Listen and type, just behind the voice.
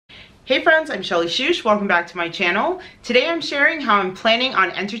Hey friends, I'm Shelly Shush. Welcome back to my channel. Today I'm sharing how I'm planning on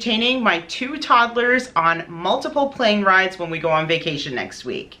entertaining my 2 toddlers on multiple plane rides when we go on vacation next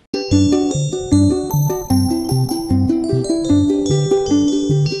week.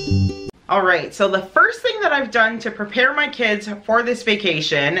 Alright, so the first thing that I've done to prepare my kids for this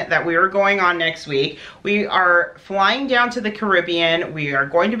vacation that we are going on next week, we are flying down to the Caribbean. We are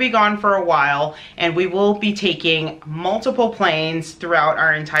going to be gone for a while, and we will be taking multiple planes throughout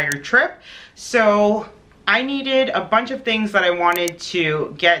our entire trip. So I needed a bunch of things that I wanted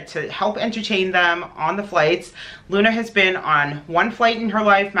to get to help entertain them on the flights. Luna has been on 1 flight in her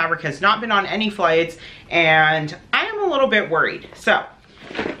life. Maverick has not been on any flights, and I am a little bit worried. So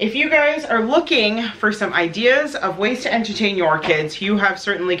if you guys are looking for some ideas of ways to entertain your kids, you have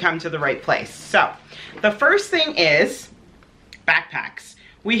certainly come to the right place. So the first thing is backpacks.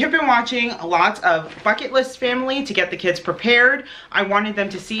 We have been watching lots of Bucket List Family to get the kids prepared. I wanted them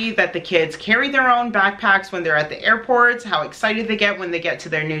to see that the kids carry their own backpacks when they're at the airports, how excited they get when they get to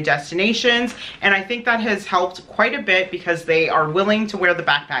their new destinations. And I think that has helped quite a bit because they are willing to wear the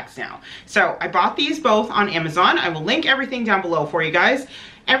backpacks now. So I bought these both on Amazon. I will link everything down below for you guys.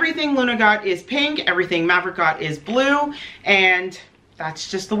 Everything Luna got is pink, everything Maverick got is blue, and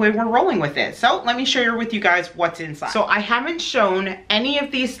that's just the way we're rolling with it. So let me share with you guys what's inside. So I haven't shown any of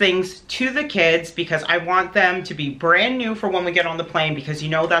these things to the kids because I want them to be brand new for when we get on the plane, because you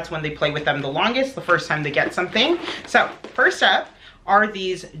know that's when they play with them the longest, the first time they get something. So first up are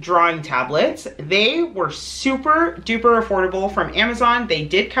these drawing tablets. They were super duper affordable from Amazon. They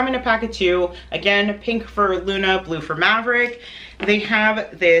did come in a pack of 2. Again, pink for Luna, blue for Maverick. They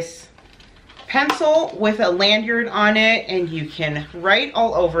have this pencil with a lanyard on it, and you can write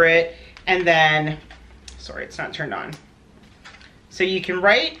all over it, and then, sorry, it's not turned on. So you can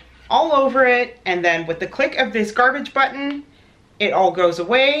write all over it, and then with the click of this garbage button, it all goes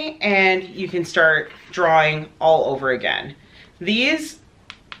away, and you can start drawing all over again. These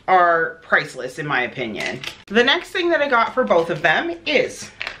are priceless in my opinion. The next thing that I got for both of them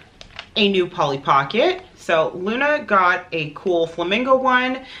is a new Polly Pocket. So Luna got a cool flamingo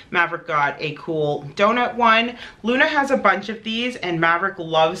one, Maverick got a cool donut one. Luna has a bunch of these, and Maverick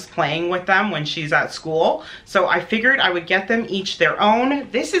loves playing with them when she's at school. So I figured I would get them each their own.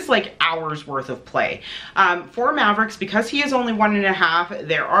 This is like hours worth of play. For Mavericks, because he is only 1.5,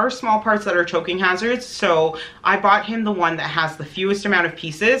 there are small parts that are choking hazards. So I bought him the one that has the fewest amount of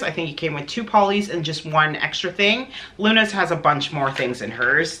pieces. I think it came with 2 polys and just 1 extra thing. Luna's has a bunch more things in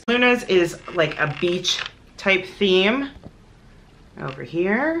hers. Luna's is like a beach type theme over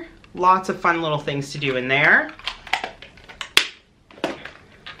here. Lots of fun little things to do in there.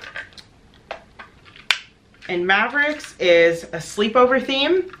 And Mavericks is a sleepover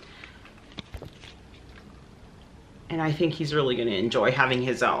theme. And I think he's really gonna enjoy having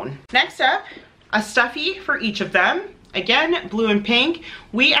his own. Next up, a stuffy for each of them. Again, blue and pink.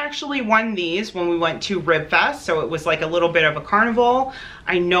 We actually won these when we went to Rib Fest, so it was like a little bit of a carnival.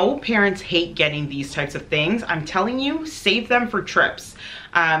 I know parents hate getting these types of things. I'm telling you, save them for trips.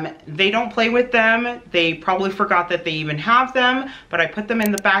 They don't play with them. They probably forgot that they even have them, but I put them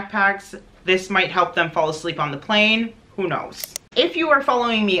in the backpacks. This might help them fall asleep on the plane. Who knows? If you are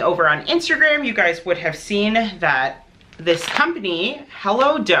following me over on Instagram, you guys would have seen that this company,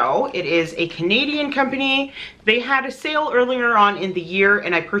 Hello Dough, it is a Canadian company. They had a sale earlier on in the year,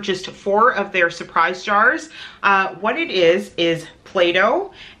 and I purchased 4 of their surprise jars. What it is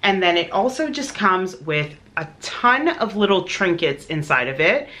Play-Doh, and then it also just comes with a ton of little trinkets inside of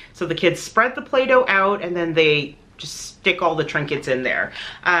it. So the kids spread the Play-Doh out, and then they just stick all the trinkets in there.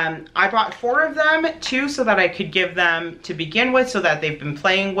 I bought 4 of them, 2 so that I could give them to begin with, so that they've been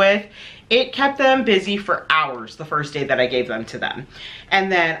playing with. It kept them busy for hours the first day that I gave them to them.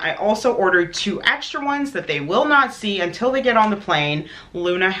 And then I also ordered 2 extra ones that they will not see until they get on the plane.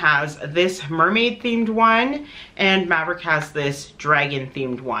 Luna has this mermaid themed one, and Maverick has this dragon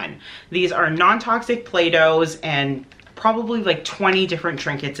themed one. These are non-toxic Play-Dohs and probably like 20 different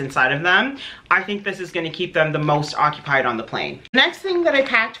trinkets inside of them. I think this is going to keep them the most occupied on the plane. Next thing that I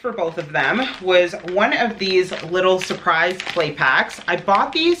packed for both of them was one of these little surprise play packs. I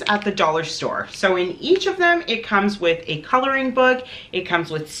bought these at the dollar store. So in each of them, it comes with a coloring book, it comes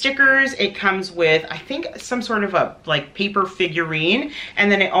with stickers, it comes with, I think, some sort of a like paper figurine,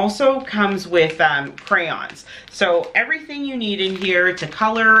 and then it also comes with crayons. So everything you need in here to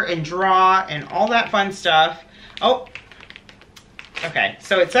color and draw and all that fun stuff. Oh, okay,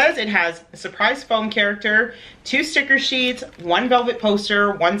 so it says it has a surprise foam character, 2 sticker sheets, 1 velvet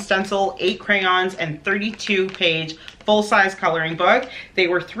poster, 1 stencil, 8 crayons, and 32-page full-size coloring book. They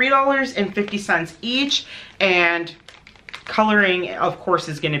were $3.50 each, and coloring, of course,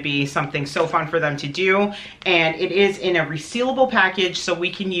 is going to be something so fun for them to do. And it is in a resealable package, so we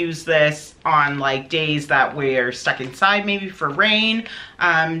can use this on like days that we're stuck inside, maybe for rain.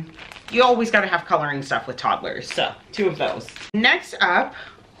 You always got to have coloring stuff with toddlers, so 2 of those. Next up,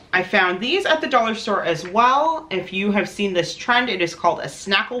 I found these at the dollar store as well. If you have seen this trend, it is called a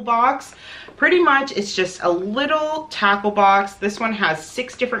snackle box. Pretty much it's just a little tackle box. This one has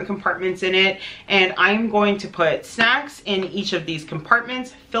 6 different compartments in it, and I'm going to put snacks in each of these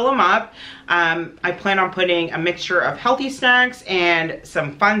compartments, fill them up. I plan on putting a mixture of healthy snacks and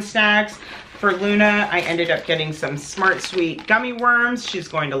some fun snacks. For Luna, I ended up getting some Smart Sweet gummy worms. She's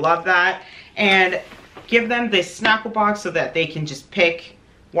going to love that. And give them this snackle box so that they can just pick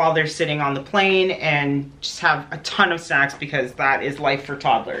while they're sitting on the plane and just have a ton of snacks, because that is life for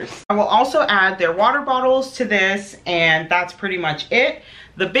toddlers. I will also add their water bottles to this, and that's pretty much it.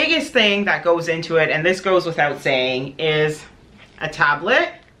 The biggest thing that goes into it, and this goes without saying, is a tablet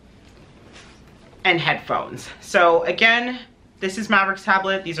and headphones. So again, this is Maverick's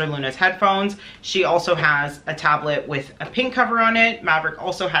tablet. These are Luna's headphones. She also has a tablet with a pink cover on it. Maverick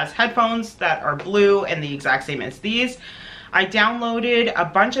also has headphones that are blue and the exact same as these. I downloaded a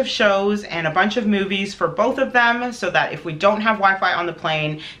bunch of shows and a bunch of movies for both of them so that if we don't have Wi-Fi on the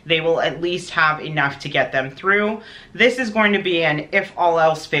plane, they will at least have enough to get them through. This is going to be an if all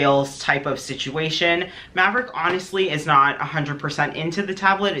else fails type of situation. Maverick honestly is not 100% into the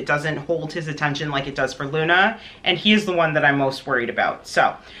tablet. It doesn't hold his attention like it does for Luna, and he is the one that I'm most worried about.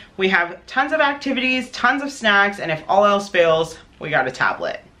 So we have tons of activities, tons of snacks, and if all else fails, we got a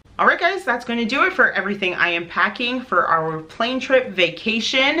tablet. Alright guys, that's going to do it for everything I am packing for our plane trip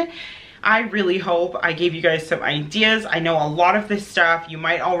vacation. I really hope I gave you guys some ideas. I know a lot of this stuff you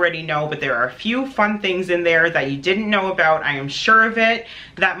might already know, but there are a few fun things in there that you didn't know about. I am sure of it.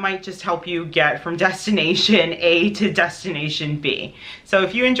 That might just help you get from destination A to destination B. So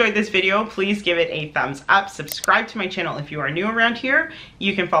if you enjoyed this video, please give it a thumbs up. Subscribe to my channel if you are new around here.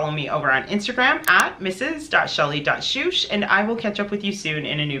 You can follow me over on Instagram at mrs.shelly.shoosh, and I will catch up with you soon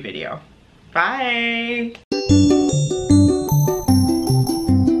in a new video. Bye!